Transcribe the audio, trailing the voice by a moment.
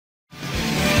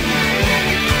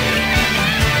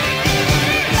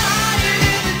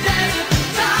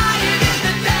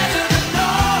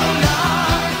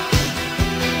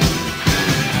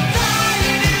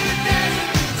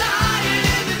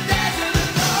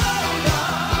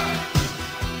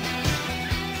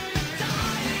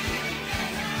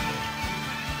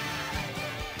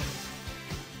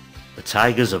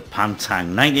Tigers of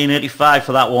Pantang. 1985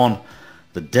 for that one.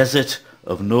 The Desert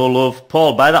of No Love.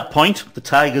 Paul, by that point, the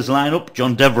Tigers line up.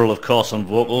 John Deverell, of course, on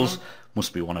vocals.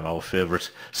 Must be one of our favourite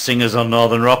singers on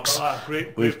Northern Rocks.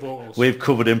 Great vocals. We've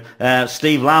covered him.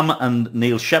 Steve Lamb and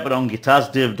Neil Shepherd on guitars,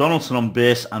 Dave Donaldson on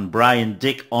bass, and Brian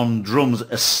Dick on drums.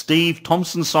 A Steve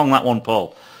Thompson song, that one,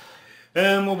 Paul.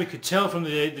 Well, we could tell from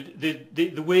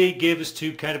the way he gave us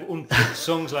two kind of unpicked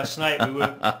songs last night. We were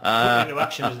put into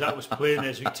action as that was playing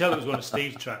there, so we could tell it was one of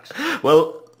Steve's tracks.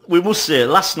 Well, we must say,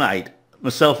 last night,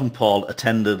 myself and Paul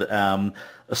attended a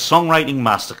Songwriting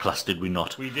Masterclass, did we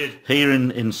not? We did. Here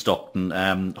in Stockton,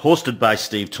 hosted by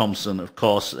Steve Thompson, of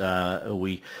course,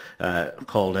 we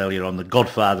called earlier on the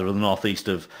godfather of the northeast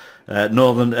of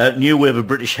northern new wave of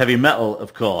British heavy metal,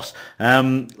 of course.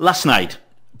 Last night,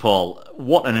 Paul,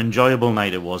 what an enjoyable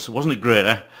night it was. Wasn't it great,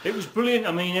 eh? It was brilliant.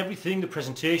 I mean, everything, the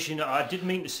presentation, I did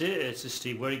mean to say to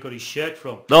Steve where he got his shirt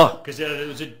from. Oh. Because there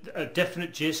was a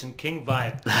definite Jason King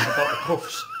vibe about the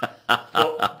cuffs.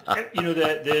 But, you know,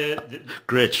 the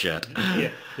great shirt. Yeah,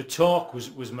 the talk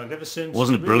was magnificent.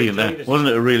 Wasn't it brilliant, eh? Wasn't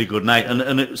it a really good night?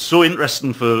 And it was so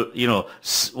interesting for, you know,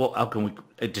 how can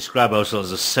we describe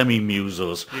ourselves as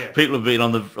semi-musos? Yeah. People have been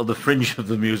on the fringe of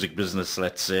the music business,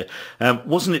 let's say.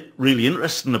 Wasn't it really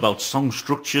interesting about song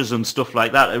structures and stuff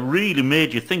like that? It really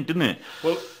made you think, didn't it?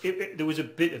 Well, there was a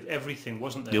bit of everything,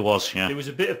 wasn't there? There was, yeah. There was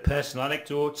a bit of personal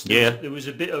anecdotes. There was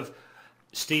a bit of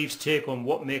Steve's take on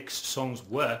what makes songs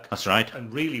work. That's right.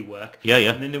 And really work. Yeah,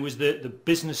 yeah. And then there was the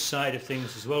business side of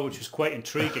things as well, which was quite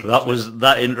intriguing.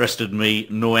 That interested me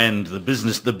no end. The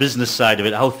business side of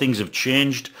it, how things have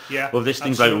changed. Yeah. With this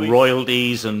things like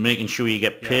royalties and making sure you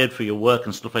get paid for your work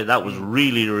and stuff like that was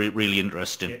really, really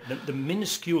interesting. Yeah. The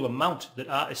minuscule amount that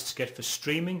artists get for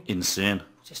streaming. Insane.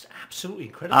 Just absolutely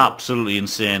incredible. Absolutely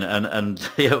insane, and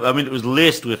yeah, I mean, it was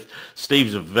laced with.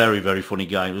 Steve's a very, very funny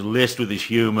guy. It was laced with his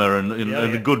humour and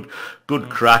a good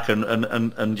crack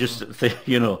and just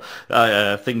you know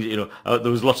things. You know,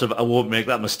 there was lots of I won't make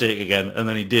that mistake again, and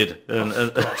then he did, and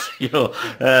you know,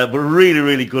 but really,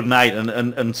 really good night,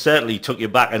 and certainly took you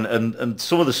back, and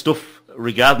some of the stuff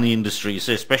regarding the industry,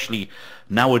 say especially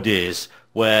nowadays.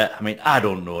 Where, I mean, I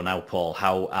don't know now, Paul,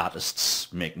 how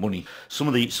artists make money. Some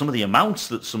of the amounts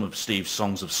that some of Steve's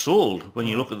songs have sold, when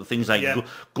you look at the things like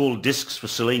gold discs for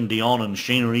Celine Dion and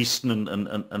Sheena Easton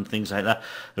and things like that,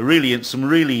 some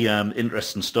really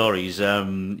interesting stories,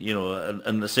 you know,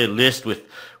 and they say laced with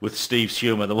Steve's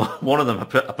humour. One of them I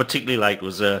particularly liked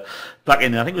was back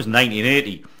in, I think it was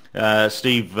 1980,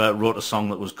 Steve wrote a song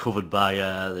that was covered by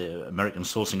the American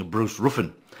soul singer Bruce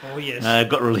Ruffin. Oh, yes.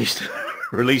 Got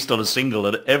released on a single,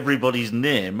 and everybody's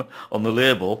name on the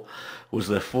label was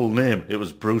their full name. It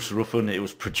was Bruce Ruffin. It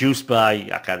was produced by,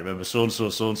 I can't remember, so-and-so,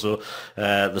 so-and-so.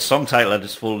 The song title had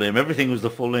his full name. Everything was the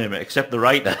full name except the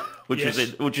writer, which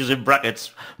is in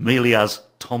brackets, merely as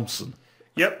Thompson.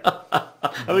 Yep.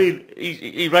 I mean,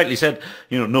 he rightly said,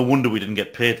 you know, no wonder we didn't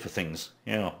get paid for things,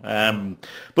 you know.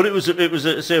 But it was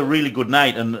a really good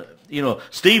night, and you know,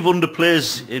 Steve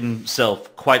underplays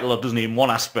himself quite a lot, doesn't he, in one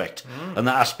aspect, and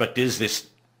that aspect is this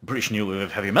British new wave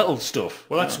of heavy metal stuff.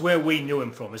 Well, that's where we knew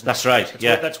him from, isn't it? That's right.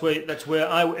 That's where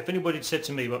I. If anybody had said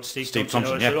to me about Steve Thompson,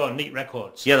 I would have said, "Oh, Neat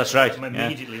Records." Yeah, that's right.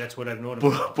 Immediately, that's what I've known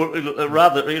him. But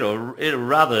rather, you know, in a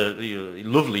rather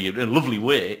lovely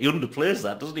way, he underplays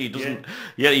that, doesn't he? He doesn't.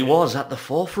 Yeah, he was at the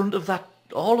forefront of that,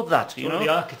 all of that. You know, the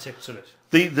architects of it.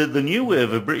 The new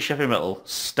wave of British heavy metal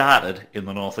started in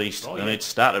the northeast, and it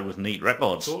started with Neat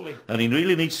Records. Totally. And he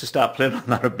really needs to start playing on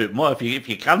that a bit more. If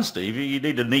you can, Steve, you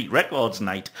need a Neat Records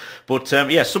night. But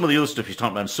yeah, some of the other stuff he's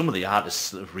talking about, and some of the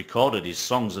artists that have recorded his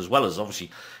songs, as well as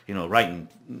obviously, you know, writing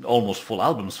almost full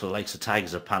albums for the likes of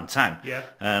Tigers of Pantang. Yeah.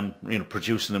 You know,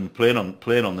 producing them, playing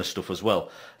on this stuff as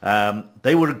well.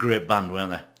 They were a great band,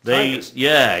 weren't they? Tigers.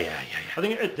 Yeah. I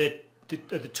think at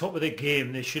the top of their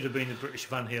game, they should have been the British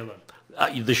Van Halen.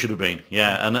 They should have been,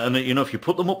 yeah, and you know, if you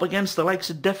put them up against the likes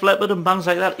of Def Leppard and bands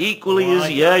like that, equally up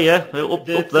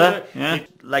there. Yeah,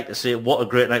 like to say, what a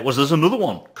great night was. There's another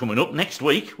one coming up next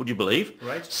week. Would you believe?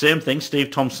 Right. Same thing. Steve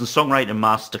Thompson Songwriting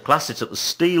Masterclass. It's at the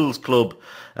Steels Club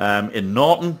in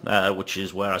Norton, which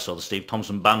is where I saw the Steve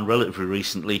Thompson band relatively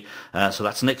recently. So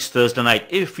that's next Thursday night.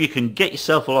 If you can get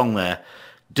yourself along there,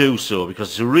 do so, because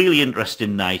it's a really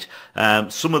interesting night.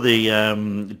 Some of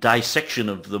the dissection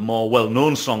of the more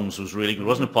well-known songs was really good,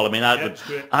 wasn't it, Paul? I mean,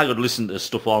 I could listen to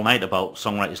stuff all night about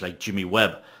songwriters like Jimmy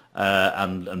Webb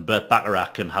and Burt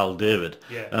Bacharach and Hal David,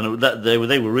 and they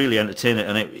were really entertaining.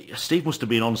 And Steve must have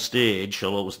been on stage,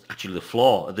 although it was actually the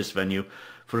floor at this venue,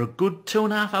 for a good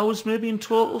 2.5 hours, maybe in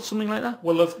total, something like that.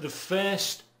 Well, the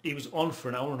first he was on for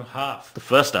an hour and a half. The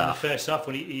first half. The first half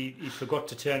when he forgot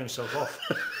to turn himself off.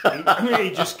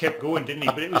 He just kept going, didn't he?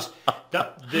 But it was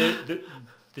that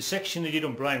the section they did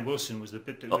on Brian Wilson was the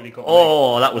bit that really got me.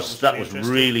 Oh, that was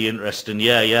really interesting.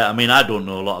 Yeah. I mean, I don't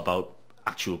know a lot about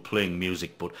actual playing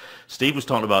music, but Steve was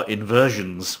talking about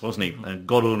inversions, wasn't he? And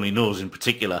God only knows in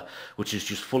particular, which is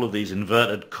just full of these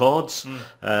inverted chords.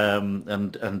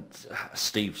 And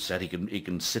Steve said he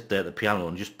can sit there at the piano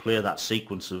and just play that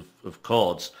sequence of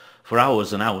chords for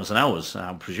hours and hours and hours.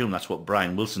 I presume that's what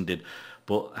Brian Wilson did.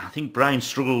 But I think Brian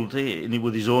struggled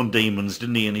with his own demons,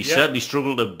 didn't he? And he certainly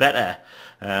struggled to better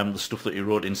the stuff that he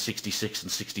wrote in 66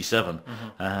 and 67.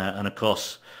 And of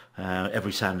course,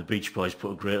 every time the Beach Boys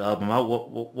put a great album out,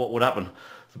 what would happen?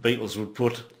 The Beatles would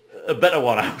put a better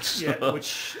one out. So.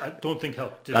 Which I don't think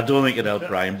helped. I don't think it helped,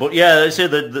 Brian. But yeah, I say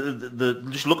the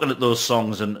just looking at those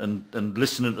songs and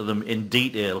listening to them in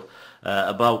detail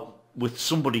with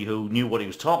somebody who knew what he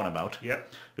was talking about. Yeah.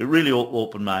 It really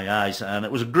opened my eyes, and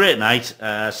it was a great night.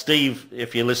 Steve,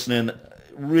 if you're listening,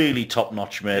 really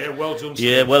top-notch, mate. Yeah, well done, Steve.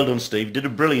 Yeah, well done, Steve. Did a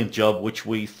brilliant job, which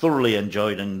we thoroughly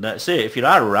enjoyed. And if you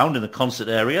are around in the concert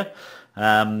area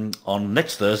on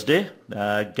next Thursday,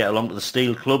 get along to the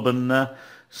Steel Club and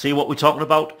see what we're talking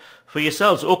about for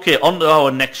yourselves. Okay, on to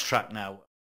our next track now.